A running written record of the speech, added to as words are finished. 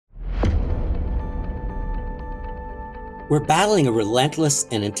We're battling a relentless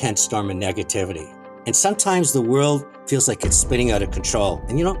and intense storm of negativity. And sometimes the world feels like it's spinning out of control.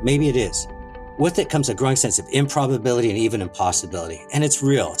 And maybe it is. With it comes a growing sense of improbability and even impossibility. And it's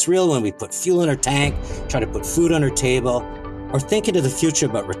real. It's real when we put fuel in our tank, try to put food on our table, or think into the future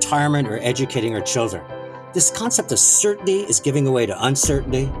about retirement or educating our children. This concept of certainty is giving away to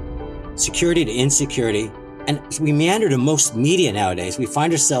uncertainty, security to insecurity. And as we meander to most media nowadays, we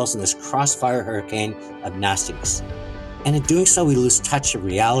find ourselves in this crossfire hurricane of nastiness. And in doing so, we lose touch of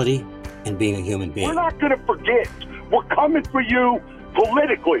reality and being a human being. We're not going to forget. We're coming for you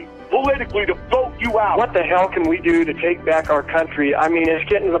politically to vote you out. What the hell can we do to take back our country? I mean, it's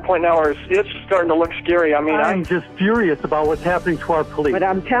getting to the point now where it's starting to look scary. I mean, I'm just furious about what's happening to our police. But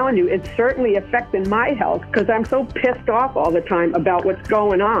I'm telling you, it's certainly affecting my health because I'm so pissed off all the time about what's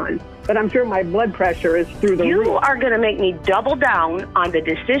going on. But I'm sure my blood pressure is through the roof. You are going to make me double down on the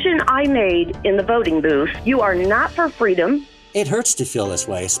decision I made in the voting booth. You are not for freedom. It hurts to feel this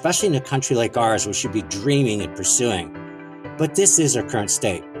way, especially in a country like ours, we should be dreaming and pursuing. But this is our current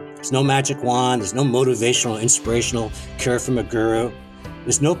state. There's no magic wand. There's no motivational, inspirational cure from a guru.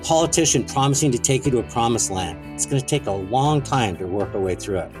 There's no politician promising to take you to a promised land. It's going to take a long time to work our way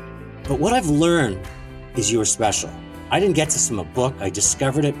through it. But what I've learned is you are special. I didn't get this from a book. I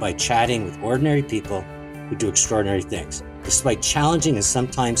discovered it by chatting with ordinary people who do extraordinary things, despite challenging and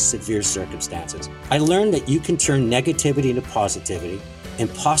sometimes severe circumstances. I learned that you can turn negativity into positivity,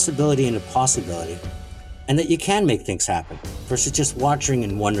 impossibility into possibility, and that you can make things happen versus just watching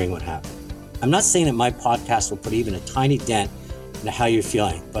and wondering what happened. I'm not saying that my podcast will put even a tiny dent into how you're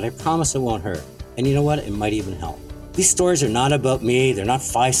feeling, but I promise it won't hurt. And you know what? It might even help. These stories are not about me. They're not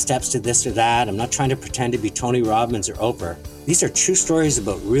 5 steps to this or that. I'm not trying to pretend to be Tony Robbins or Oprah. These are true stories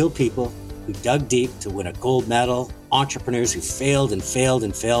about real people who dug deep to win a gold medal, entrepreneurs who failed and failed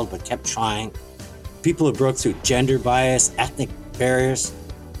and failed but kept trying, people who broke through gender bias, ethnic barriers.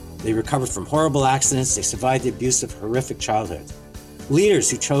 They recovered from horrible accidents. They survived the abuse of horrific childhoods. Leaders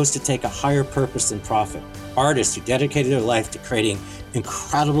who chose to take a higher purpose than profit. Artists who dedicated their life to creating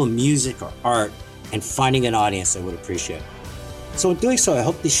incredible music or art and finding an audience that would appreciate it. So in doing so, I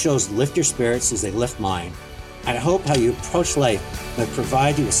hope these shows lift your spirits as they lift mine. And I hope how you approach life might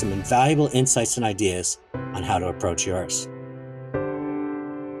provide you with some invaluable insights and ideas on how to approach yours.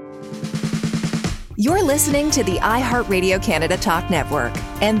 You're listening to the iHeartRadio Canada Talk Network,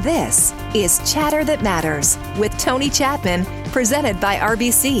 and this is Chatter That Matters with Tony Chapman, presented by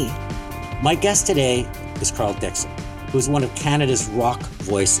RBC. My guest today is Carl Dickson, who is one of Canada's rock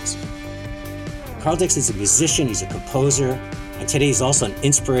voices. Carl Dickson is a musician, he's a composer, and today he's also an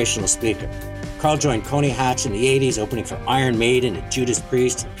inspirational speaker. Carl joined Coney Hatch in the 80s, opening for Iron Maiden and Judas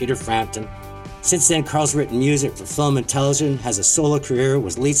Priest and Peter Frampton. Since then, Carl's written music for film and television, has a solo career,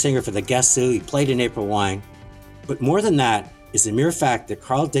 was lead singer for The Guess Who, he played in April Wine. But more than that is the mere fact that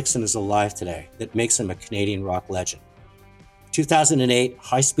Carl Dickson is alive today that makes him a Canadian rock legend. 2008,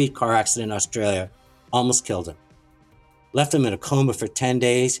 high-speed car accident in Australia almost killed him. Left him in a coma for 10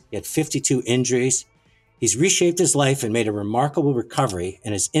 days, he had 52 injuries. He's reshaped his life and made a remarkable recovery,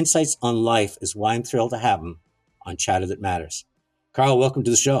 and his insights on life is why I'm thrilled to have him on Chatter That Matters. Carl, welcome to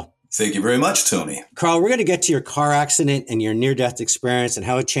the show. Thank you very much, Tony. Carl, we're going to get to your car accident and your near-death experience and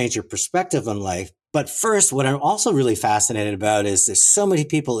how it changed your perspective on life. But first, what I'm also really fascinated about is there's so many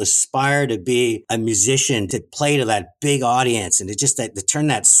people aspire to be a musician, to play to that big audience and to turn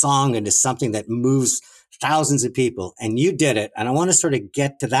that song into something that moves thousands of people. And you did it. And I want to sort of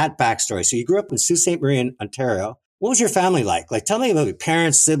get to that backstory. So you grew up in Sault Ste. Marie in Ontario. What was your family like? Tell me about your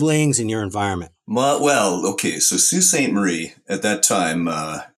parents, siblings, and your environment. Well, okay. So Sault Ste. Marie at that time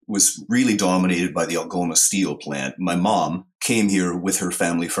was really dominated by the Algoma steel plant. My mom came here with her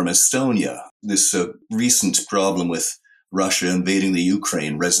family from Estonia. This recent problem with Russia invading the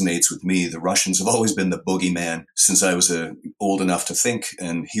Ukraine resonates with me. The Russians have always been the boogeyman since I was old enough to think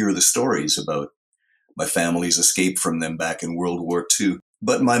and hear the stories about my family's escape from them back in World War II.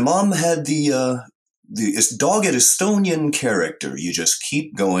 But my mom had the dogged Estonian character. You just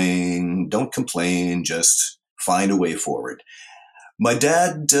keep going, don't complain, just find a way forward. My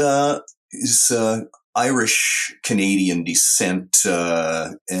dad is Irish Canadian descent,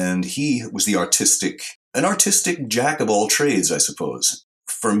 and he was an artistic jack of all trades, I suppose.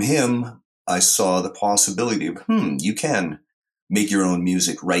 From him, I saw the possibility of, you can make your own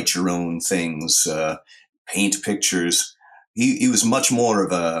music, write your own things, paint pictures. He was much more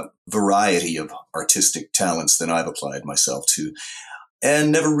of a variety of artistic talents than I've applied myself to,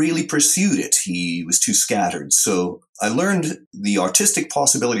 and never really pursued it. He was too scattered. So I learned the artistic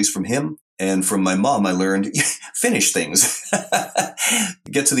possibilities from him And from my mom, I learned, finish things.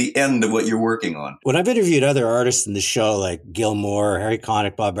 Get to the end of what you're working on. When I've interviewed other artists in the show, like Gil Moore, Harry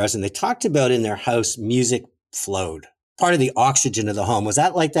Connick, Bob Bresson, they talked about in their house, music flowed. Part of the oxygen of the home. Was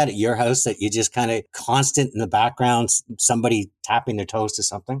that like that at your house, that you just kind of constant in the background, somebody tapping their toes to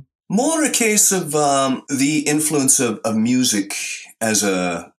something? More a case of the influence of music as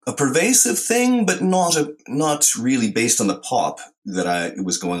a pervasive thing, but not really based on the pop that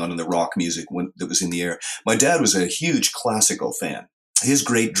was going on in the rock music that was in the air. My dad was a huge classical fan. His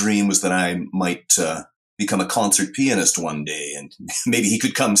great dream was that I might become a concert pianist one day, and maybe he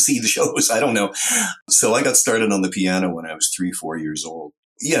could come see the shows. I don't know. So I got started on the piano when I was 3-4 years old.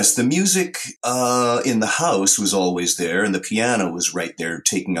 Yes, the music in the house was always there, and the piano was right there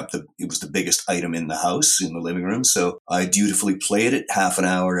taking up it was the biggest item in the house, in the living room. So I dutifully played it half an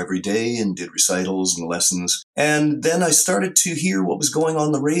hour every day and did recitals and lessons. And then I started to hear what was going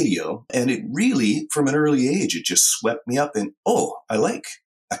on the radio. And it really, from an early age, it just swept me up. And, I like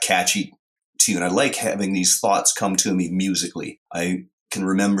a catchy tune. I like having these thoughts come to me musically. I can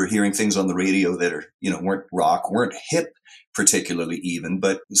remember hearing things on the radio that are, weren't rock, weren't hip particularly even,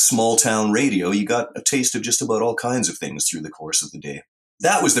 but small town radio, you got a taste of just about all kinds of things through the course of the day.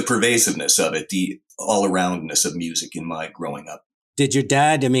 That was the pervasiveness of it, the all-aroundness of music in my growing up. Did your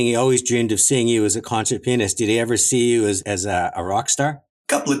dad, he always dreamed of seeing you as a concert pianist. Did he ever see you as a rock star?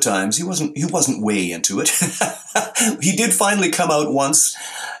 Couple of times. He wasn't way into it. He did finally come out once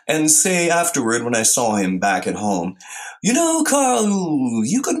and say afterward, when I saw him back at home, Carl,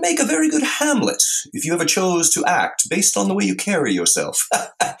 you could make a very good Hamlet if you ever chose to act based on the way you carry yourself.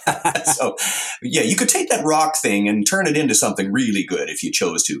 So, yeah, you could take that rock thing and turn it into something really good if you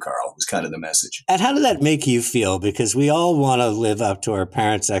chose to, Carl, was kind of the message. And how did that make you feel? Because we all want to live up to our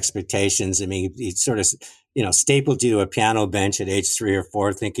parents' expectations. He sort of stapled you to a piano bench at age 3 or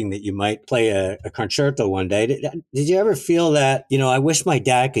 4, thinking that you might play a concerto one day. Did you ever feel that, I wish my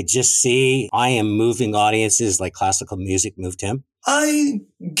dad could just see I am moving audiences like classical music moved him? I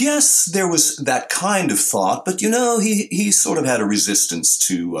guess there was that kind of thought, but he sort of had a resistance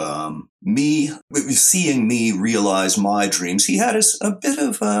to me, seeing me realize my dreams. He had a bit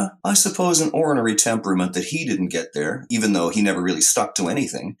of, I suppose, an ornery temperament that he didn't get there, even though he never really stuck to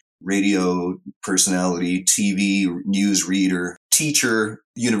anything. Radio personality, TV news reader, teacher,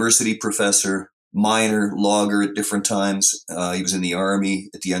 university professor, miner, logger at different times. He was in the army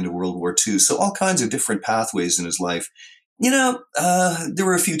at the end of World War II. So all kinds of different pathways in his life. There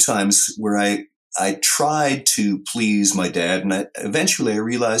were a few times where I tried to please my dad, and eventually I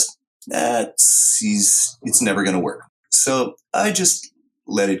realized that it's never going to work. So I just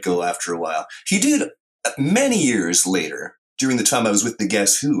let it go after a while. He did many years later, during the time I was with the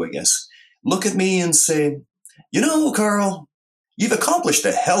Guess Who, I guess, look at me and say, Carl, you've accomplished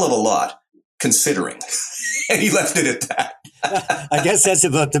a hell of a lot, considering. And he left it at that. I guess that's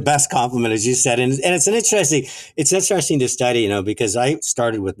about the best compliment, as you said. And it's interesting to study, because I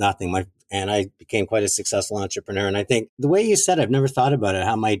started with nothing. And I became quite a successful entrepreneur. And I think the way you said, I've never thought about it,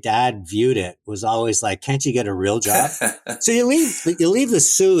 how my dad viewed it was always like, can't you get a real job? So you leave the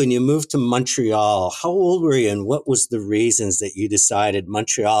Sioux and you move to Montreal. How old were you, and what was the reasons that you decided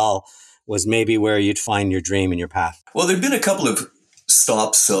Montreal was maybe where you'd find your dream and your path? Well, there'd been a couple of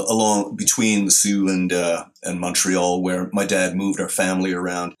stops along between the Sioux and Montreal where my dad moved our family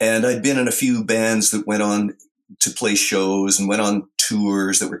around. And I'd been in a few bands that went on to play shows and went on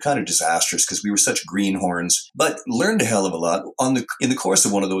tours that were kind of disastrous because we were such greenhorns, but learned a hell of a lot. In the course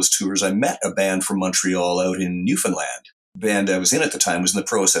of one of those tours, I met a band from Montreal out in Newfoundland. The band I was in at the time was in the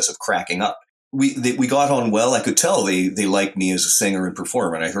process of cracking up. We got on well. I could tell they liked me as a singer and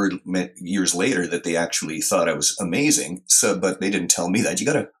performer. And I heard years later that they actually thought I was amazing. But they didn't tell me that. You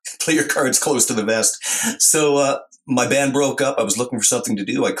got to play your cards close to the vest. So my band broke up. I was looking for something to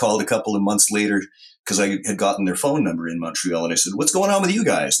do. I called a couple of months later because I had gotten their phone number in Montreal. And I said, what's going on with you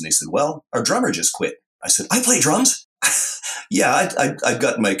guys? And they said, well, our drummer just quit. I said, I play drums? Yeah, I'd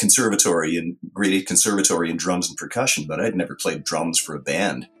got my grade 8 conservatory in drums and percussion, but I'd never played drums for a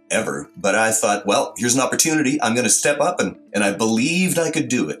band ever. But I thought, well, here's an opportunity. I'm going to step up, and I believed I could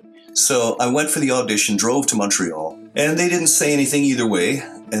do it. So I went for the audition, drove to Montreal, and they didn't say anything either way.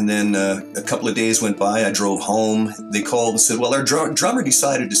 And then a couple of days went by. I drove home. They called and said, well, our drummer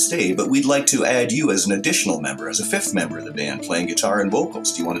decided to stay, but we'd like to add you as an additional member, as a 5th member of the band, playing guitar and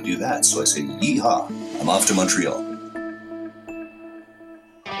vocals. Do you want to do that? So I said, yeehaw, I'm off to Montreal.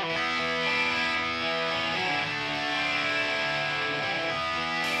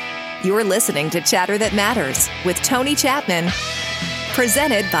 You're listening to Chatter That Matters with Tony Chapman,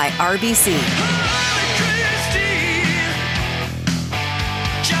 presented by RBC.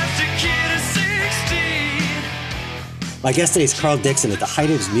 Just a kid My guest today is Carl Dixon. At the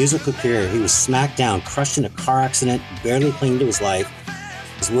height of his musical career, he was smacked down, crushed in a car accident, barely clinging to his life.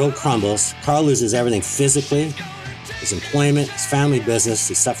 His world crumbles. Carl loses everything physically, his employment, his family business.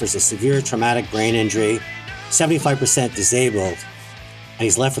 He suffers a severe traumatic brain injury, 75% disabled, and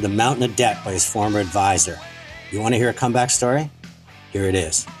he's left with a mountain of debt by his former advisor. You want to hear a comeback story? Here it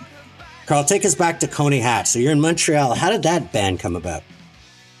is. Carl, take us back to Coney Hatch. So you're in Montreal. How did that band come about?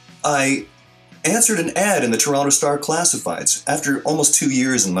 I answered an ad in the Toronto Star Classifieds. After almost 2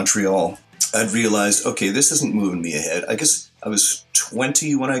 years in Montreal, I'd realized, okay, this isn't moving me ahead. I guess I was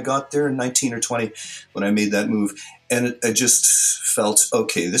 20 when I got there, 19 or 20 when I made that move. And I just felt,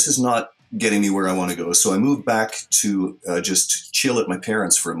 okay, this is not getting me where I want to go. So I moved back to just chill at my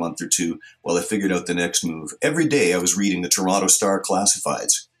parents' for a month or two while I figured out the next move. Every day I was reading the Toronto Star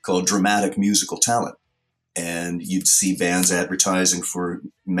Classifieds called Dramatic Musical Talent. And you'd see bands advertising for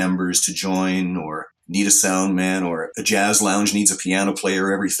members to join, or need a sound man, or a jazz lounge needs a piano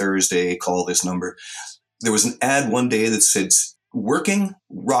player every Thursday, call this number. There was an ad one day that said, working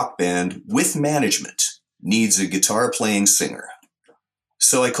rock band with management needs a guitar playing singer.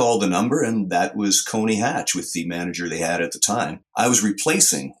 So I called the number, and that was Coney Hatch with the manager they had at the time. I was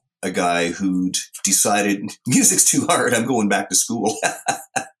replacing a guy who'd decided music's too hard, I'm going back to school.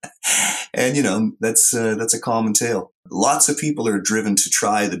 And, you know, that's a common tale. Lots of people are driven to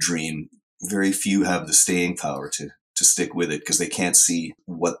try the dream. Very few have the staying power to stick with it because they can't see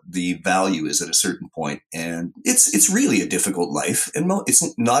what the value is at a certain point. And it's really a difficult life. And it's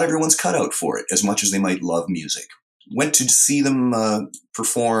not everyone's cut out for it as much as they might love music. Went to see them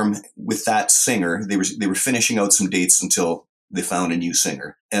perform with that singer. They were finishing out some dates until they found a new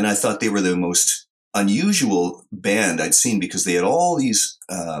singer. And I thought they were the most unusual band I'd seen because they had all these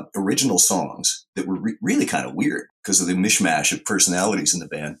original songs that were really kind of weird because of the mishmash of personalities in the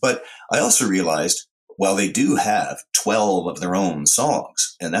band. But I also realized, while they do have 12 of their own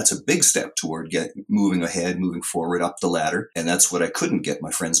songs, and that's a big step toward moving ahead, moving forward up the ladder. And that's what I couldn't get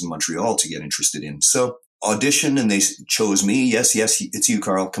my friends in Montreal to get interested in. So audition, and they chose me. Yes, it's you,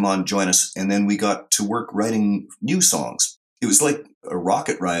 Carl. Come on, join us. And then we got to work writing new songs. It was like a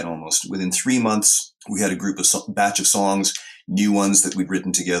rocket ride almost. Within 3 months, we had a batch of songs, new ones that we'd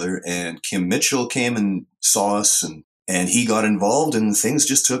written together. And Kim Mitchell came and saw us, and he got involved, and things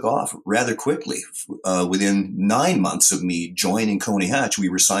just took off rather quickly. Within 9 months of me joining Coney Hatch, we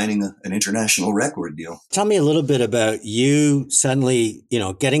were signing an international record deal. Tell me a little bit about you suddenly,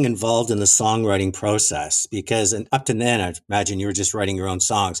 getting involved in the songwriting process, because up to then, I imagine you were just writing your own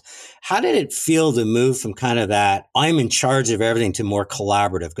songs. How did it feel to move from kind of that I'm in charge of everything to more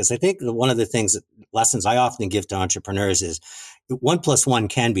collaborative? Because I think one of the lessons I often give to entrepreneurs is 1 + 1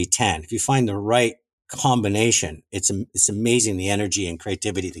 can be 10. If you find the right combination, it's amazing the energy and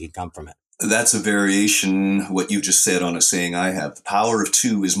creativity that can come from it. That's a variation, what you just said, on a saying I have. The power of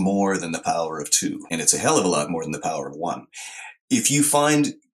 2 is more than the power of 2. And it's a hell of a lot more than the power of 1. If you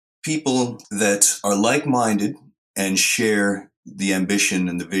find people that are like-minded and share the ambition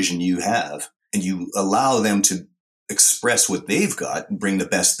and the vision you have, and you allow them to express what they've got and bring the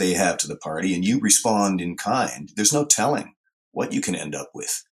best they have to the party, and you respond in kind, there's no telling what you can end up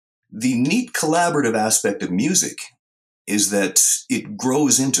with. The neat collaborative aspect of music is that it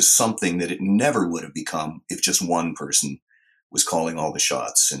grows into something that it never would have become if just one person was calling all the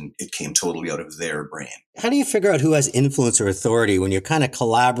shots and it came totally out of their brain. How do you figure out who has influence or authority when you're kind of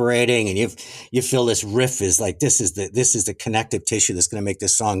collaborating and you feel this riff is like, this is the connective tissue that's going to make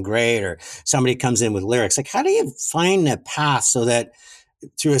this song great, or somebody comes in with lyrics? Like, how do you find a path so that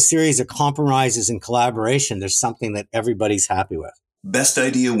through a series of compromises and collaboration, there's something that everybody's happy with? Best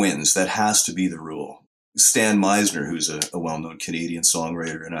idea wins. That has to be the rule. Stan Meisner, who's a well-known Canadian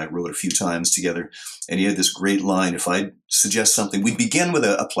songwriter, and I wrote a few times together, and he had this great line. If I suggest something, we'd begin with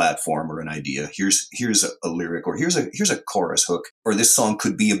a platform or an idea. Here's a lyric, or here's a chorus hook, or this song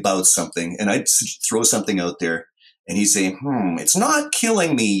could be about something, and I'd throw something out there, and he'd say, it's not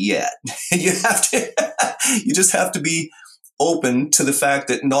killing me yet. And you just have to be open to the fact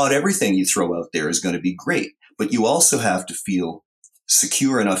that not everything you throw out there is going to be great, but you also have to feel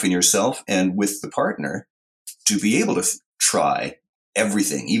secure enough in yourself and with the partner to be able to try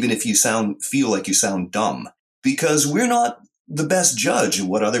everything, even if you feel like you sound dumb, because we're not the best judge of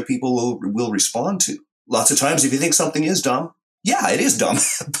what other people will respond to. Lots of times, if you think something is dumb, yeah, it is dumb,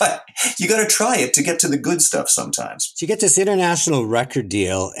 but you got to try it to get to the good stuff sometimes. So you get this international record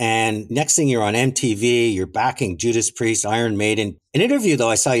deal, and next thing you're on MTV, you're backing Judas Priest, Iron Maiden. An interview, though,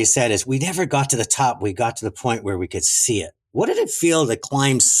 I saw you said is, we never got to the top. We got to the point where we could see it. What did it feel to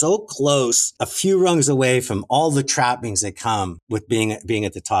climb so close, a few rungs away from all the trappings that come with being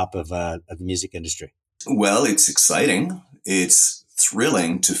at the top of the music industry? Well, it's exciting. It's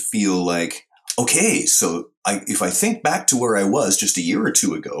thrilling to feel like, okay, so if I think back to where I was just a year or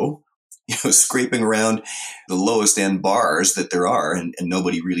two ago, scraping around the lowest end bars that there are and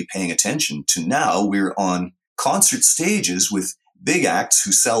nobody really paying attention, to now we're on concert stages with big acts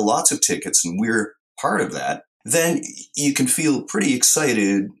who sell lots of tickets and we're part of that, then you can feel pretty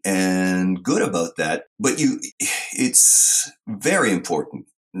excited and good about that. But it's very important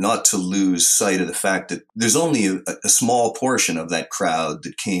not to lose sight of the fact that there's only a small portion of that crowd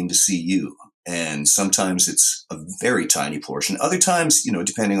that came to see you. And sometimes it's a very tiny portion. Other times,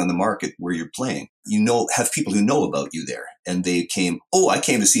 depending on the market where you're playing, have people who know about you there. And they I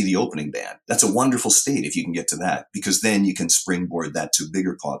came to see the opening band. That's a wonderful state if you can get to that, because then you can springboard that to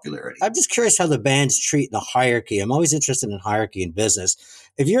bigger popularity. I'm just curious how the bands treat the hierarchy. I'm always interested in hierarchy in business.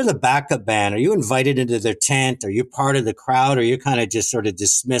 If you're the backup band, are you invited into their tent? Are you part of the crowd? Or are you kind of just sort of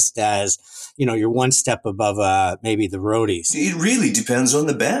dismissed as, you're one step above maybe the roadies? It really depends on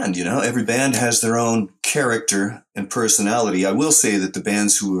the band. Every band has their own character and personality. I will say that the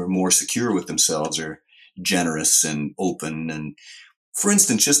bands who are more secure with themselves are generous and open. And for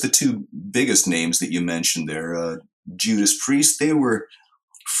instance, just the two biggest names that you mentioned there, Judas Priest, they were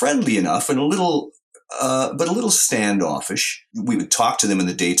friendly enough and but a little standoffish. We would talk to them in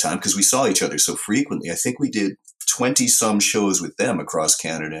the daytime because we saw each other so frequently. I think we did 20-some shows with them across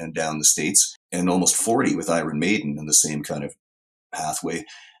Canada and down the States, and almost 40 with Iron Maiden in the same kind of pathway.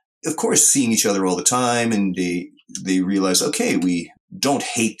 Of course, seeing each other all the time, and they realize, okay, we don't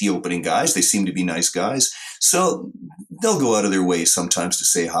hate the opening guys. They seem to be nice guys. So they'll go out of their way sometimes to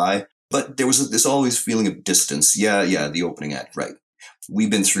say hi. But there was this always feeling of distance. Yeah, the opening act, right.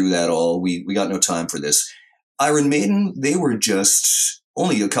 We've been through that all. We got no time for this. Iron Maiden, they were just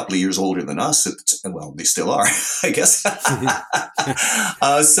only a couple of years older than us. Well, they still are, I guess.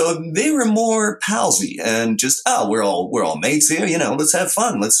 So they were more palsy and just, we're all mates here, let's have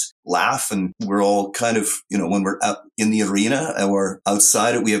fun. Let's laugh. And we're all kind of, when we're out in the arena or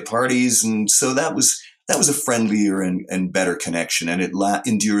outside it, we have parties. And so that was a friendlier and better connection. And it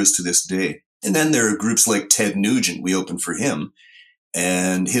endures to this day. And then there are groups like Ted Nugent. We opened for him.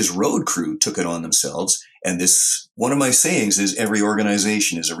 And his road crew took it on themselves. And one of my sayings is every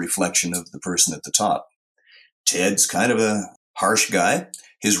organization is a reflection of the person at the top. Ted's kind of a harsh guy.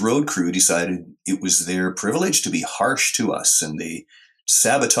 His road crew decided it was their privilege to be harsh to us. And they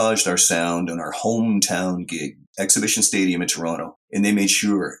sabotaged our sound on our hometown gig, Exhibition Stadium in Toronto. And they made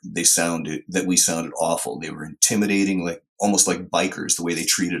sure that we sounded awful. They were intimidating, almost like bikers, the way they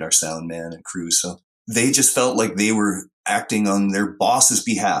treated our sound man and crew. So they just felt like they were acting on their boss's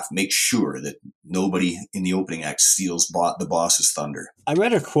behalf, make sure that nobody in the opening act steals the boss's thunder. I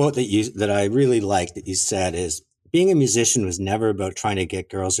read a quote that I really liked that you said is, being a musician was never about trying to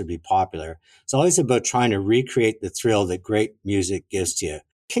get girls or be popular. It's always about trying to recreate the thrill that great music gives to you.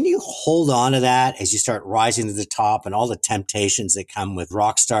 Can you hold on to that as you start rising to the top and all the temptations that come with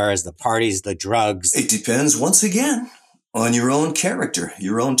rock stars, the parties, the drugs? It depends, once again, on your own character,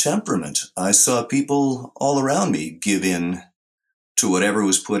 your own temperament. I saw people all around me give in to whatever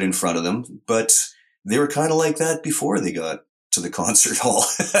was put in front of them, but they were kind of like that before they got to the concert hall,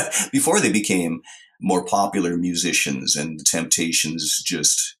 before they became more popular musicians, and the temptations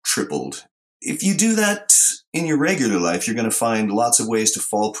just tripled. If you do that in your regular life, you're going to find lots of ways to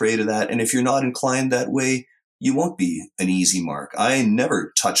fall prey to that. And if you're not inclined that way, you won't be an easy mark. I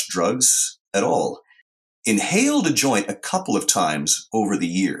never touched drugs at all. Inhaled a joint a couple of times over the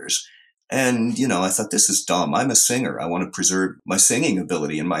years. And, I thought, this is dumb. I'm a singer. I want to preserve my singing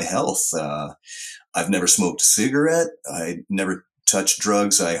ability and my health. I've never smoked a cigarette. I never touched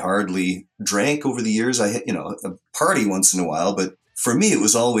drugs. I hardly drank over the years. I, a party once in a while. But for me, it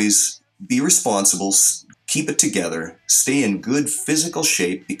was always be responsible, keep it together, stay in good physical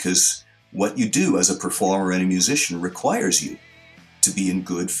shape, because what you do as a performer and a musician requires you to be in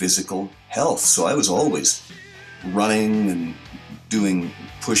good physical health. So I was always running and doing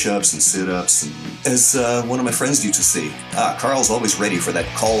push-ups and sit-ups. And as one of my friends used to say, Carl's always ready for that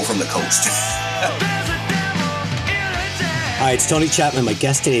call from the coast. Hi, it's Tony Chapman. My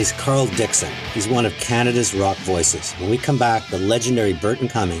guest today is Carl Dickson. He's one of Canada's rock voices. When we come back, the legendary Burton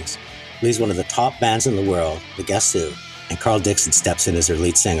Cummings leads one of the top bands in the world, the Guess Who, and Carl Dickson steps in as their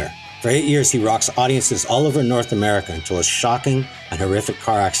lead singer. For 8 years, he rocks audiences all over North America until a shocking and horrific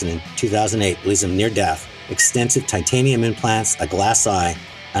car accident in 2008 leaves him near death, extensive titanium implants, a glass eye,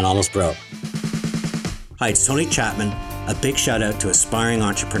 and almost broke. Hi, it's Tony Chapman. A big shout out to aspiring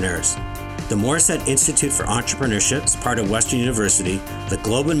entrepreneurs. The Morissette Institute for Entrepreneurship, as part of Western University, the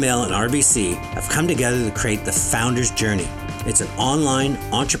Globe and Mail, and RBC have come together to create the Founder's Journey. It's an online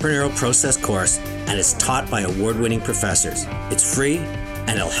entrepreneurial process course and it's taught by award-winning professors. It's free, and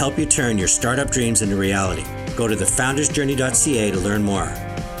it'll help you turn your startup dreams into reality. Go to thefoundersjourney.ca to learn more.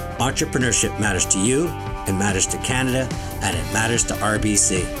 Entrepreneurship matters to you, it matters to Canada, and it matters to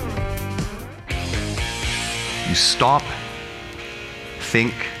RBC. You stop,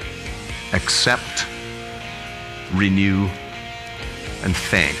 think, accept, renew, and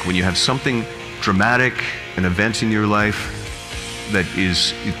thank. When you have something dramatic, an event in your life that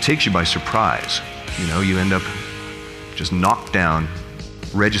it takes you by surprise, you end up just knocked down.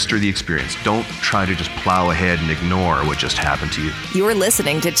 Register the experience. Don't try to just plow ahead and ignore what just happened to you. You're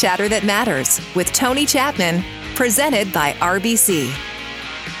listening to Chatter That Matters with Tony Chapman, presented by RBC.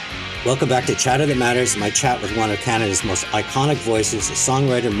 Welcome back to Chatter That Matters, my chat with one of Canada's most iconic voices, a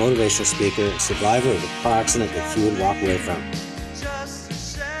songwriter, motivational speaker, survivor of the car accident that few would walk away from.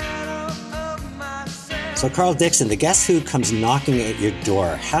 So Carl Dixon, the Guess Who comes knocking at your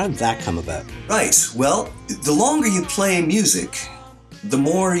door. How did that come about? Right. Well, the longer you play music, the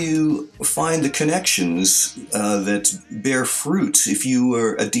more you find the connections that bear fruit. If you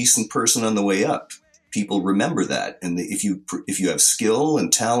were a decent person on the way up, people remember that. And if you have skill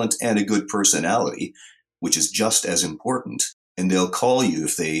and talent and a good personality, which is just as important, and they'll call you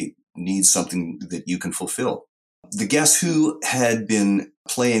if they need something that you can fulfill. The Guess Who had been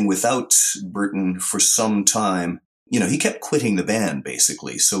playing without Burton for some time. He kept quitting the band,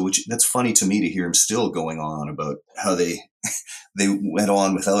 basically. So that's funny to me to hear him still going on about how they went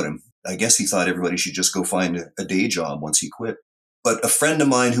on without him. I guess he thought everybody should just go find a day job once he quit. But a friend of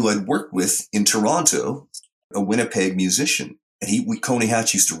mine who I'd worked with in Toronto, a Winnipeg musician, and Coney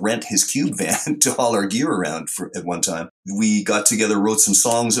Hatch used to rent his cube van to haul our gear around at one time. We got together, wrote some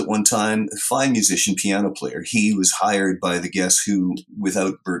songs at one time. A fine musician, piano player. He was hired by the Guess Who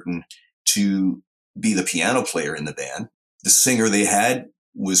without Burton to be the piano player in the band. The singer they had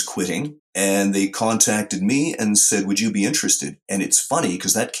was quitting, and they contacted me and said, would you be interested? And it's funny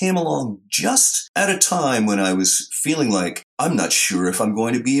because that came along just at a time when I was feeling like I'm not sure if I'm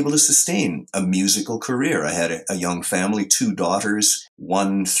going to be able to sustain a musical career. I had a young family, 2 daughters,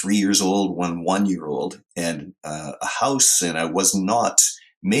 one 3 years old, one 1 year old, and a house, and I was not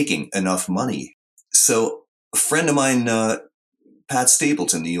making enough money. So a friend of mine, Pat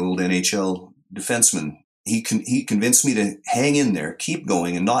Stapleton, the old NHL defenseman, he convinced me to hang in there, keep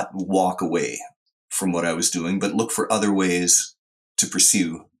going, and not walk away from what I was doing, but look for other ways to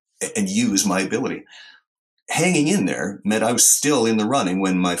pursue and use my ability. Hanging in there meant I was still in the running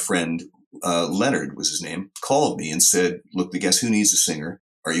when my friend, Leonard was his name, called me and said, look, the Guess Who needs a singer.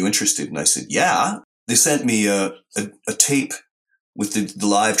 Are you interested? And I said, yeah. They sent me a tape with the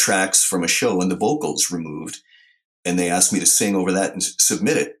live tracks from a show and the vocals removed. And they asked me to sing over that and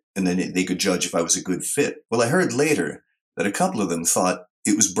submit it. And then they could judge if I was a good fit. Well, I heard later that a couple of them thought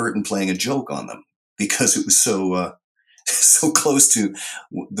it was Burton playing a joke on them because it was so close to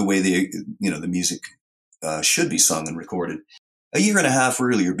the way the music should be sung and recorded. A year and a half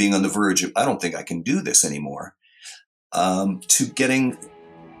earlier, being on the verge of, I don't think I can do this anymore, to getting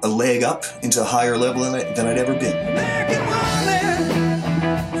a leg up into a higher level than I'd ever been.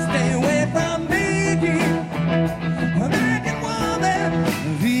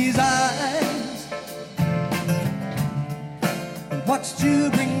 Watched you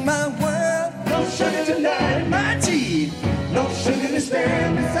bring my world. No sugar tonight, my tea. No sugar to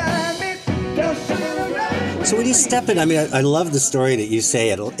stand beside me. No sugar around. So when you step in, I love the story that you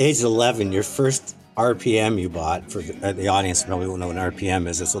say at age 11, your first RPM you bought, for the audience probably won't know what an RPM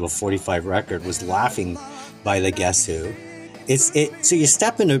is, this little 45 record, was Laughing by the Guess Who. So you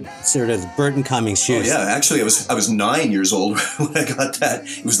step into sort of Burton Cummings' shoes. Oh, yeah, actually, I was 9 years old when I got that.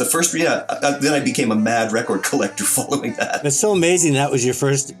 It was the first, then I became a mad record collector following that. It's so amazing that was your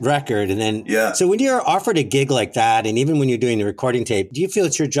first record. And then, yeah. So when you're offered a gig like that, and even when you're doing the recording tape, do you feel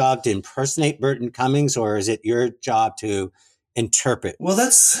it's your job to impersonate Burton Cummings, or is it your job to interpret? Well,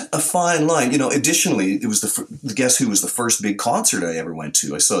 that's a fine line. Additionally, it was the Guess Who was the first big concert I ever went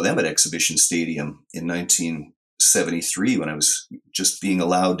to. I saw them at Exhibition Stadium in 1973 when I was just being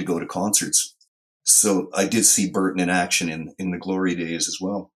allowed to go to concerts. So I did see Burton in action in the glory days as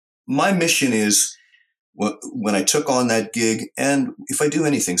well. My mission is, when I took on that gig, and if I do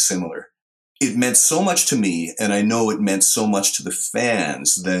anything similar, it meant so much to me, and I know it meant so much to the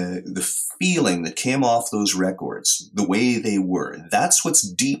fans, the feeling that came off those records, the way they were. That's what's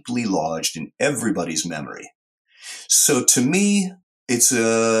deeply lodged in everybody's memory. So to me, it's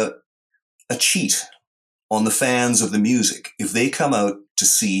a cheat on the fans of the music. If they come out to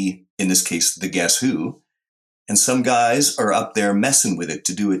see, in this case, the Guess Who, and some guys are up there messing with it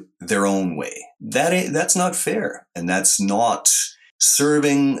to do it their own way, that's not fair. And that's not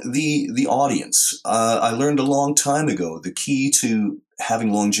serving the audience. I learned a long time ago, the key to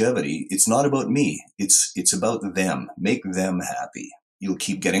having longevity, it's not about me. It's about them. Make them happy. You'll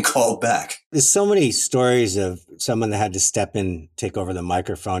keep getting called back. There's so many stories of someone that had to step in, take over the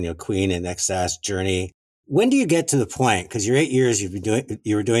microphone, Queen and Excess, Journey. When do you get to the point, because you're 8 years,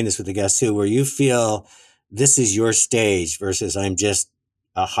 you were doing this with the Guess Who, where you feel this is your stage versus I'm just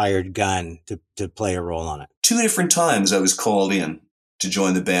a hired gun to play a role on it? 2 different times I was called in to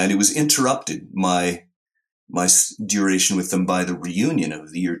join the band. It was interrupted, my duration with them, by the reunion of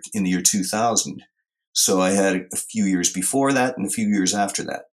in the year 2000. So I had a few years before that and a few years after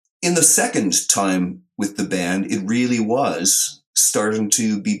that. In the second time with the band, it really was starting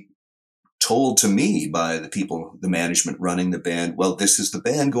to be told to me by the people, the management running the band, well, this is the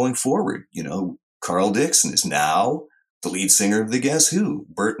band going forward. Carl Dixon is now the lead singer of the Guess Who.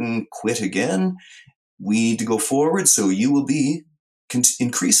 Burton quit again. We need to go forward, so you will be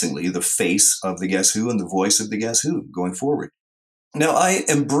increasingly the face of the Guess Who and the voice of the Guess Who going forward. Now, I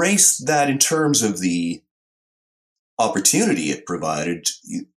embraced that in terms of the opportunity it provided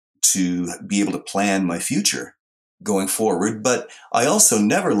to be able to plan my future going forward, but I also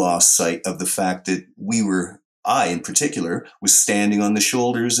never lost sight of the fact that I in particular, was standing on the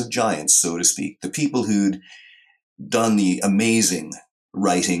shoulders of giants, so to speak, the people who'd done the amazing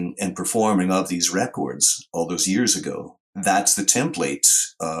writing and performing of these records all those years ago. That's the template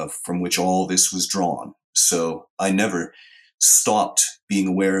from which all this was drawn. So I never stopped being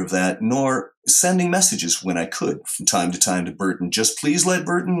aware of that, nor sending messages when I could from time to time to Burton. Just please let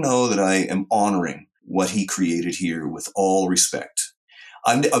Burton know that I am honoring what he created here with all respect.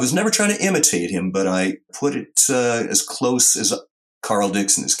 I was never trying to imitate him, but I put it as close as Carl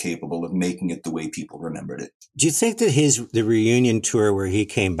Dixon is capable of making it the way people remembered it. Do you think that the reunion tour where he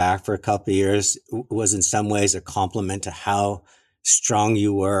came back for a couple of years was in some ways a compliment to how strong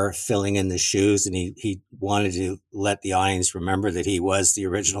you were filling in the shoes, and he wanted to let the audience remember that he was the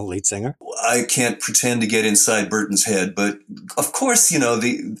original lead singer? I can't pretend to get inside Burton's head, but of course,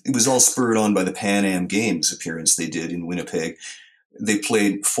 it was all spurred on by the Pan Am Games appearance they did in Winnipeg. They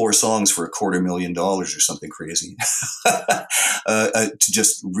played 4 songs for $250,000 or something crazy to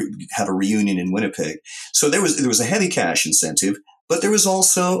just have a reunion in Winnipeg. So there was a heavy cash incentive, but there was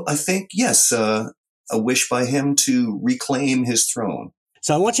also, I think, yes, a wish by him to reclaim his throne.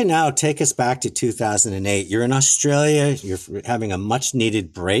 So I want you now to take us back to 2008. You're in Australia. You're having a much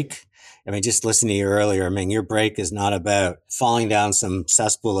needed break. Just listening to you earlier, your break is not about falling down some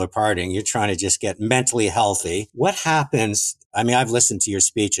cesspool or partying. You're trying to just get mentally healthy. What happens? I've listened to your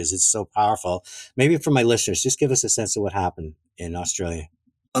speeches. It's so powerful. Maybe for my listeners, just give us a sense of what happened in Australia.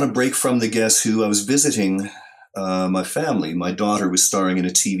 On a break from the Guess Who, I was visiting my family. My daughter was starring in a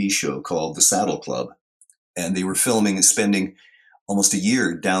TV show called The Saddle Club, and they were filming and spending almost a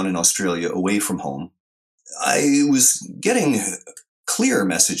year down in Australia away from home. I was getting clear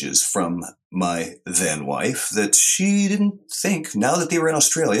messages from my then wife that she didn't think, now that they were in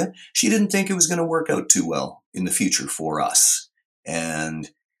Australia, she didn't think it was going to work out too well in the future for us. And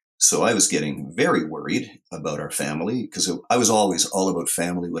so I was getting very worried about our family, because I was always all about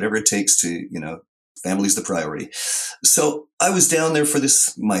family, whatever it takes to, family's the priority. So I was down there for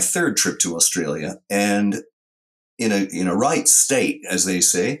my 3rd trip to Australia, and in a right state, as they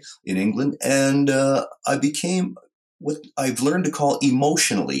say in England, and I became what I've learned to call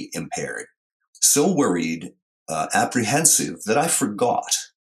emotionally impaired. So worried, apprehensive, that I forgot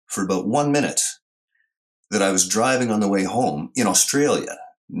for about 1 minute that I was driving on the way home in Australia,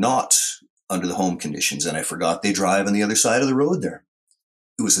 not under the home conditions, and I forgot they drive on the other side of the road there.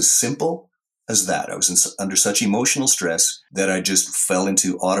 It was as simple as that. I was under such emotional stress that I just fell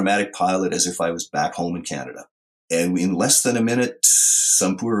into automatic pilot as if I was back home in Canada. And in less than a minute,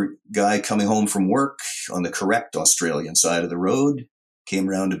 some poor guy coming home from work on the correct Australian side of the road came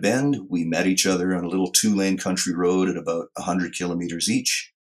around a bend. We met each other on a little 2-lane country road at about 100 kilometers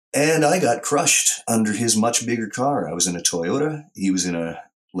each. And I got crushed under his much bigger car. I was in a Toyota. He was in a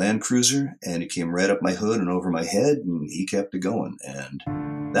Land Cruiser, and it came right up my hood and over my head, and he kept it going.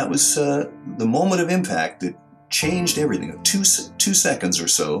 And that was the moment of impact that changed everything. 2 seconds or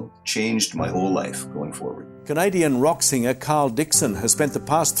so changed my whole life going forward. Canadian rock singer Carl Dixon has spent the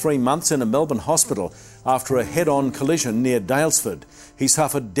past 3 months in a Melbourne hospital after a head-on collision near Daylesford. He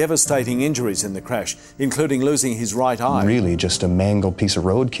suffered devastating injuries in the crash, including losing his right eye. Really just a mangled piece of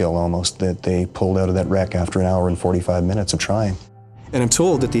roadkill almost that they pulled out of that wreck after an hour and 45 minutes of trying. And I'm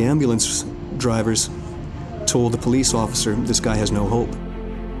told that the ambulance drivers told the police officer, this guy has no hope.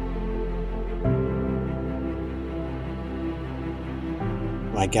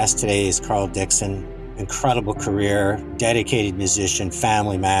 My guest today is Carl Dixon. incredible career, dedicated musician,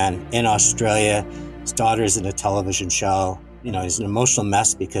 family man in Australia. His daughter's in a television show. You know, he's an emotional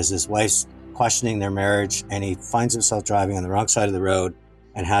mess because his wife's questioning their marriage, and he finds himself driving on the wrong side of the road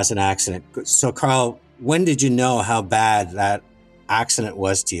and has an accident. So, Carl, when did you know how bad that accident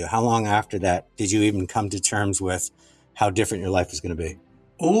was to you? How long after that did you even come to terms with how different your life was going to be?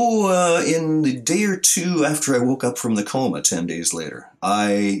 In the day or two after I woke up from the coma, 10 days later,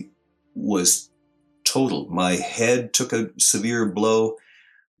 I was totaled. My head took a severe blow.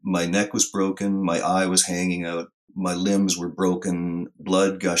 My neck was broken. My eye was hanging out. My limbs were broken,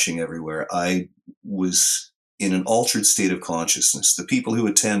 blood gushing everywhere. I was in an altered state of consciousness. The people who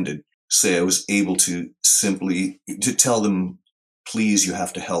attended say I was able to tell them, please, you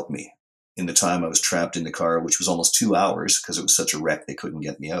have to help me. In the time I was trapped in the car, which was almost 2 hours because it was such a wreck they couldn't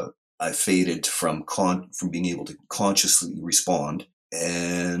get me out. I faded from being able to consciously respond,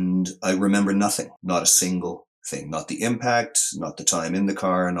 and I remember nothing, not a single thing, not the impact, not the time in the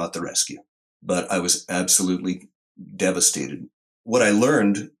car, not the rescue. But I was absolutely devastated. What I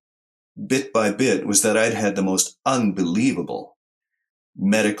learned bit by bit was that I'd had the most unbelievable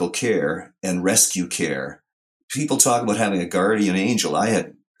medical care and rescue care. People talk about having a guardian angel. I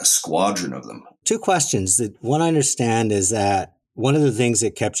had a squadron of them. Two questions. The one I understand is that one of the things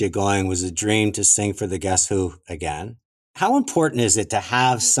that kept you going was a dream to sing for the Guess Who again. How important is it to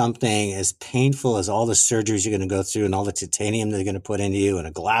have something as painful as all the surgeries you're going to go through and all the titanium they're going to put into you and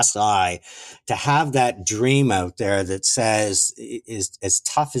a glass eye, to have that dream out there that says, is as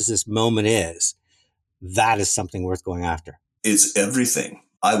tough as this moment is, that is something worth going after? It's everything.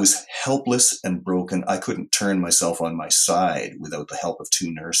 I was helpless and broken. I couldn't turn myself on my side without the help of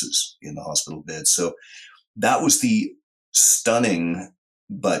 2 nurses in the hospital bed. So that was the stunning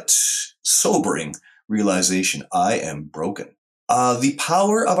but sobering realization. I am broken. The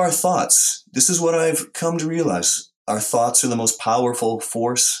power of our thoughts. This is what I've come to realize. Our thoughts are the most powerful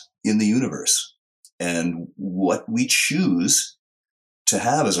force in the universe. And what we choose to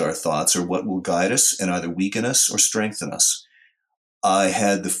have as our thoughts are what will guide us and either weaken us or strengthen us. I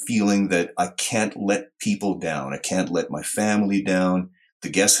had the feeling that I can't let people down. I can't let my family down. The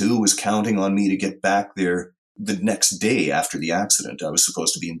Guess Who was counting on me to get back there the next day after the accident. I was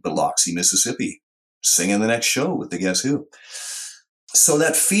supposed to be in Biloxi, Mississippi, singing the next show with the Guess Who. So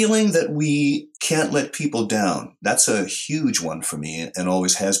that feeling that we can't let people down, that's a huge one for me and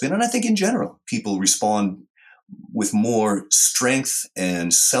always has been. And I think in general, people respond with more strength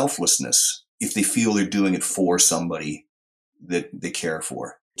and selflessness if they feel they're doing it for somebody that they care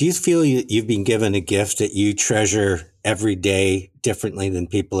for. Do you feel you've been given a gift that you treasure every day differently than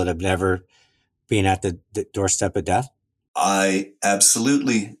people that have never been at the doorstep of death? I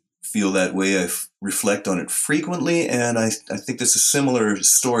absolutely feel that way. I reflect on it frequently, and I think this is similar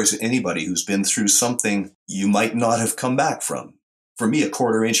story to anybody who's been through something you might not have come back from. For me, a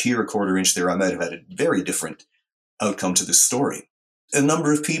quarter inch here, a quarter inch there, I might have had a very different outcome to this story. A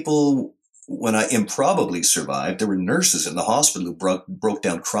number of people, when I improbably survived, there were nurses in the hospital who broke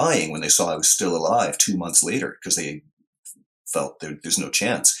down crying when they saw I was still alive 2 months later because they felt there's no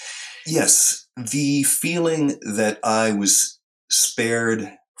chance. Yes, the feeling that I was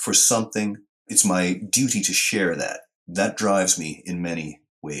spared for something, it's my duty to share that. That drives me in many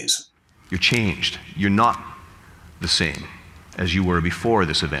ways. You're changed. You're not the same as you were before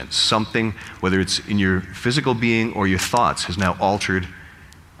this event. Something, whether it's in your physical being or your thoughts, has now altered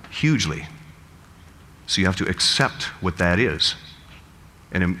hugely. So you have to accept what that is.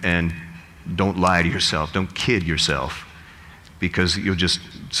 And don't lie to yourself. Don't kid yourself, because you'll just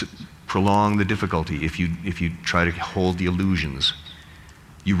prolong the difficulty if you try to hold the illusions.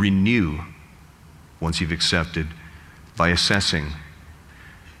 You renew once you've accepted by assessing,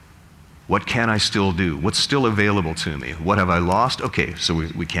 what can I still do? What's still available to me? What have I lost? Okay, so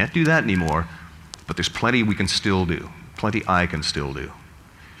we can't do that anymore, but there's plenty we can still do. Plenty I can still do.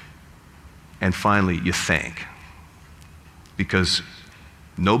 And finally, you thank, because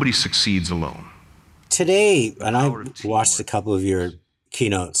nobody succeeds alone. Today, and I watched a couple of your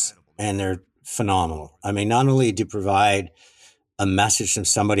keynotes, and they're phenomenal. I mean, not only do you provide a message from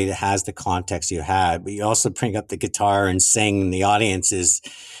somebody that has the context you had, but you also bring up the guitar and sing, and the audience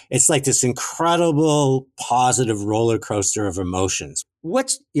it's like this incredible positive roller coaster of emotions.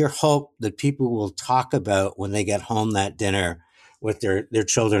 What's your hope that people will talk about when they get home that dinner with their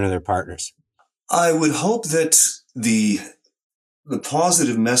children or their partners? I would hope that the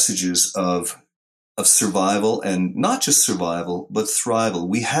positive messages of survival, and not just survival, but thrival.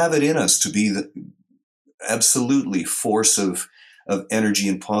 We have it in us to be the absolutely force of of energy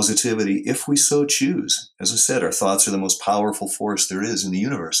and positivity if we so choose. As I said, our thoughts are the most powerful force there is in the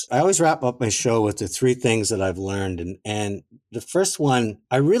universe. I always wrap up my show with the 3 things that I've learned. And the first one,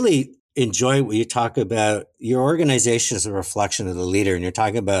 I really enjoy what you talk about. Your organization is a reflection of the leader. And you're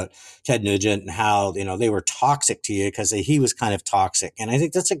talking about Ted Nugent and how, they were toxic to you because he was kind of toxic. And I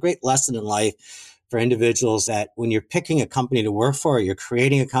think that's a great lesson in life for individuals, that when you're picking a company to work for, or you're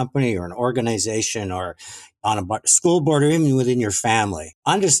creating a company or an organization or on a school board or even within your family,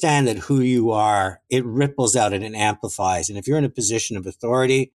 understand that who you are, it ripples out and it amplifies. And if you're in a position of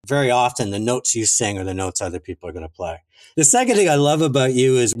authority, very often the notes you sing are the notes other people are going to play. The second thing I love about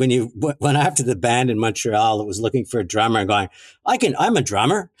you is when you went after the band in Montreal that was looking for a drummer and going, I'm a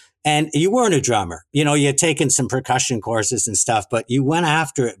drummer. And you weren't a drummer. You had taken some percussion courses and stuff, but you went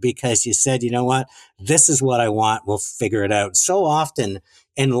after it because you said, you know what, this is what I want. We'll figure it out. So often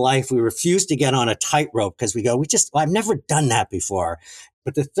in life, we refuse to get on a tightrope because we go, I've never done that before.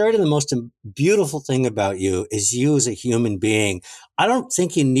 But the third and the most beautiful thing about you is you as a human being. I don't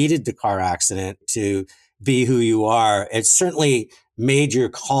think you needed the car accident to be who you are. It certainly made your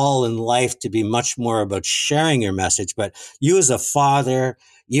call in life to be much more about sharing your message. But you as a father,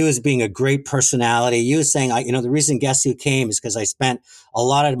 you as being a great personality, you saying, the reason Guess Who came is because I spent a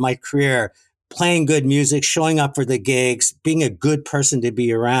lot of my career playing good music, showing up for the gigs, being a good person to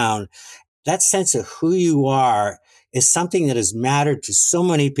be around. That sense of who you are is something that has mattered to so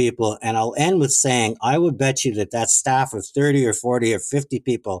many people. And I'll end with saying, I would bet you that staff of 30 or 40 or 50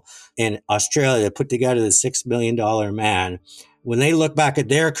 people in Australia that put together the $6 million man, when they look back at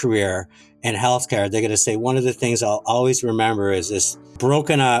their career in healthcare, they're going to say, one of the things I'll always remember is this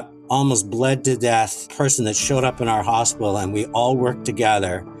broken up, almost bled to death person that showed up in our hospital, and we all worked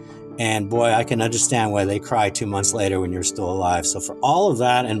together. And boy, I can understand why they cry 2 months later when you're still alive. So for all of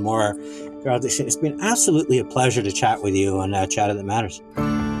that and more, Carol, it's been absolutely a pleasure to chat with you on Chatter That Matters.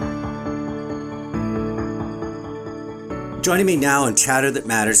 Joining me now on Chatter That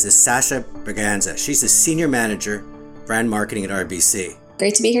Matters is Sasha Braganza. She's a senior manager, brand marketing at RBC.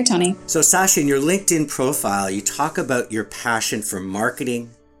 Great to be here, Tony. So Sasha, in your LinkedIn profile, you talk about your passion for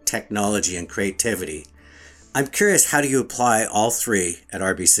marketing, technology, and creativity. I'm curious, how do you apply all 3 at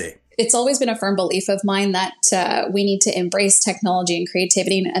RBC? It's always been a firm belief of mine that we need to embrace technology and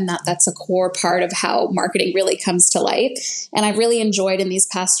creativity, and that's a core part of how marketing really comes to life. And I've really enjoyed in these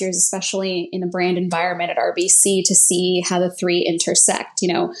past years, especially in a brand environment at RBC, to see how the 3 intersect.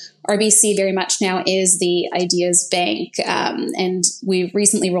 RBC very much now is the Ideas Bank. And we've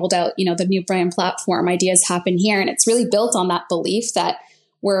recently rolled out, the new brand platform, Ideas Happen Here. And it's really built on that belief that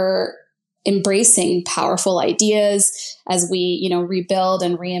we're embracing powerful ideas as we, rebuild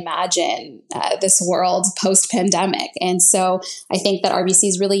and reimagine this world post-pandemic. And so I think that RBC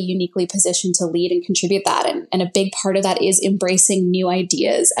is really uniquely positioned to lead and contribute that. And a big part of that is embracing new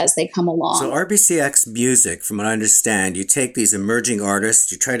ideas as they come along. So RBCX Music, from what I understand, you take these emerging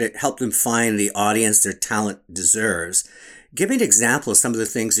artists, you try to help them find the audience their talent deserves. Give me an example of some of the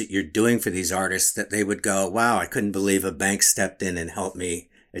things that you're doing for these artists that they would go, wow, I couldn't believe a bank stepped in and helped me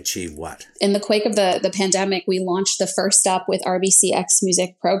achieve what? In the quake of the pandemic, we launched the First Up with RBCX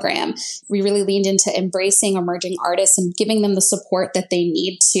Music program. We really leaned into embracing emerging artists and giving them the support that they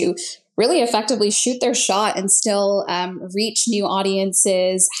need to really effectively shoot their shot and still reach new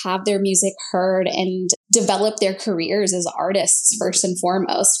audiences, have their music heard, and develop their careers as artists first and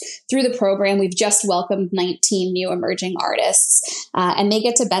foremost. Through the program, we've just welcomed 19 new emerging artists, and they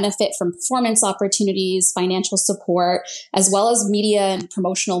get to benefit from performance opportunities, financial support, as well as media and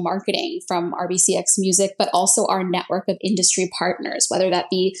promotional marketing from RBCX Music, but also our network of industry partners, whether that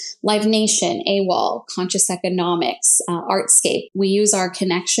be Live Nation, AWOL, Conscious Economics, Artscape. We use our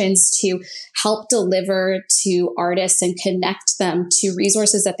connections to help deliver to artists and connect them to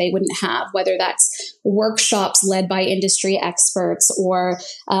resources that they wouldn't have, whether that's workshops led by industry experts or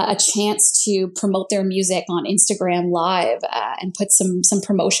a chance to promote their music on Instagram Live and put some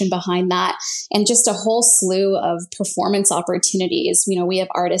promotion behind that, and just a whole slew of performance opportunities. We have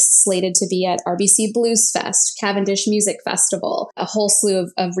artists slated to be at RBC Blues Fest, Cavendish Music Festival, a whole slew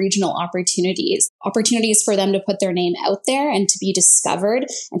of regional opportunities for them to put their name out there and to be discovered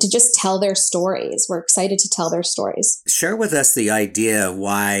and to just tell their stories. We're excited to tell their stories. Share with us the idea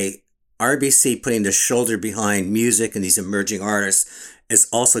why RBC putting the shoulder behind music and these emerging artists is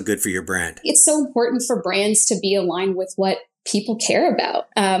also good for your brand. It's so important for brands to be aligned with what people care about.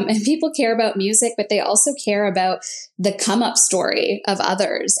 And people care about music, but they also care about the come up story of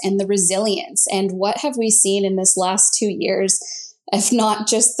others and the resilience. And what have we seen in this last 2 years? if not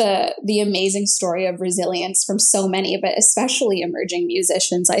just the amazing story of resilience from so many, but especially emerging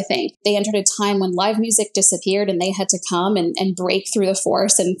musicians. I think they entered a time when live music disappeared and they had to come and break through the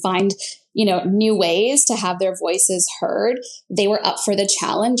force and find, new ways to have their voices heard. They were up for the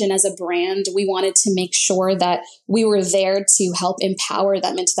challenge. And as a brand, we wanted to make sure that we were there to help empower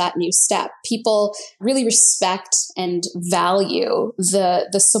them into that new step. People really respect and value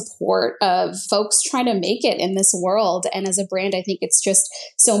the support of folks trying to make it in this world. And as a brand, I think it's just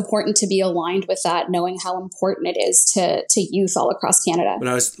so important to be aligned with that, knowing how important it is to youth all across Canada. When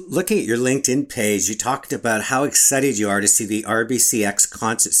I was looking at your LinkedIn page, you talked about how excited you are to see the RBCX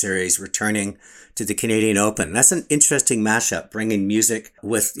concert series returning to the Canadian Open. That's an interesting mashup, bringing music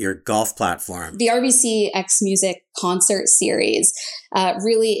with your golf platform. The RBCX Music Concert Series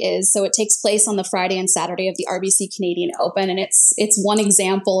really is. So it takes place on the Friday and Saturday of the RBC Canadian Open. And it's one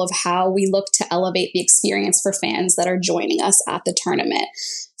example of how we look to elevate the experience for fans that are joining us at the tournament.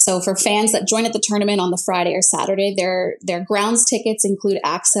 So for fans that join at the tournament on the Friday or Saturday, their grounds tickets include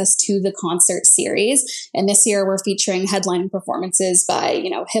access to the concert series. And this year we're featuring headlining performances by,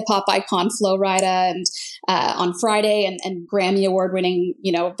 hip hop icon Flo Rida and on Friday and Grammy award winning,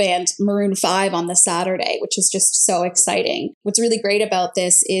 band Maroon 5 on the Saturday, which is just so exciting. What's really great about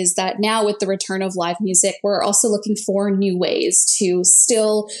this is that now with the return of live music, we're also looking for new ways to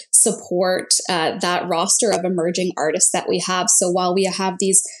still support that roster of emerging artists that we have. So while we have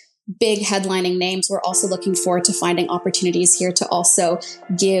these big headlining names, we're also looking forward to finding opportunities here to also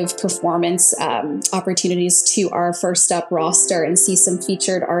give performance opportunities to our first up roster and see some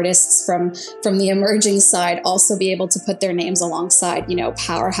featured artists from the emerging side also be able to put their names alongside,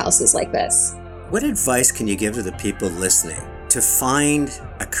 powerhouses like this. What advice can you give to the people listening to find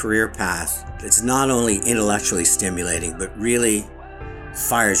a career path that's not only intellectually stimulating, but really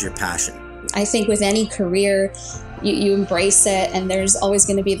fires your passion? I think with any career, you embrace it, and there's always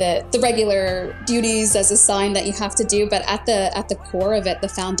going to be the regular duties as a sign that you have to do. But at the core of it, the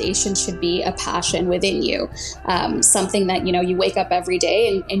foundation should be a passion within you, something that you wake up every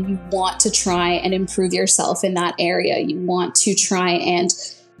day and you want to try and improve yourself in that area. You want to try and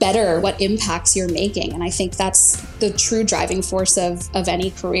better what impacts you're making. And I think that's the true driving force of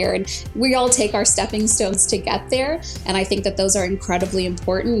any career. And we all take our stepping stones to get there. And I think that those are incredibly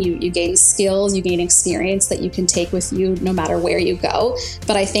important. You gain skills, you gain experience that you can take with you no matter where you go.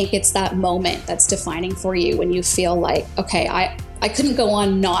 But I think it's that moment that's defining for you when you feel like, okay, I couldn't go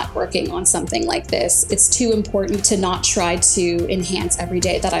on not working on something like this. It's too important to not try to enhance every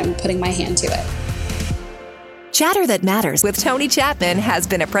day that I'm putting my hand to it. Chatter That Matters with Tony Chapman has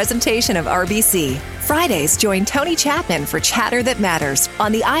been a presentation of RBC. Fridays, join Tony Chapman for Chatter That Matters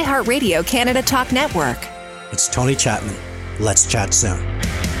on the iHeartRadio Canada Talk Network. It's Tony Chapman. Let's chat soon.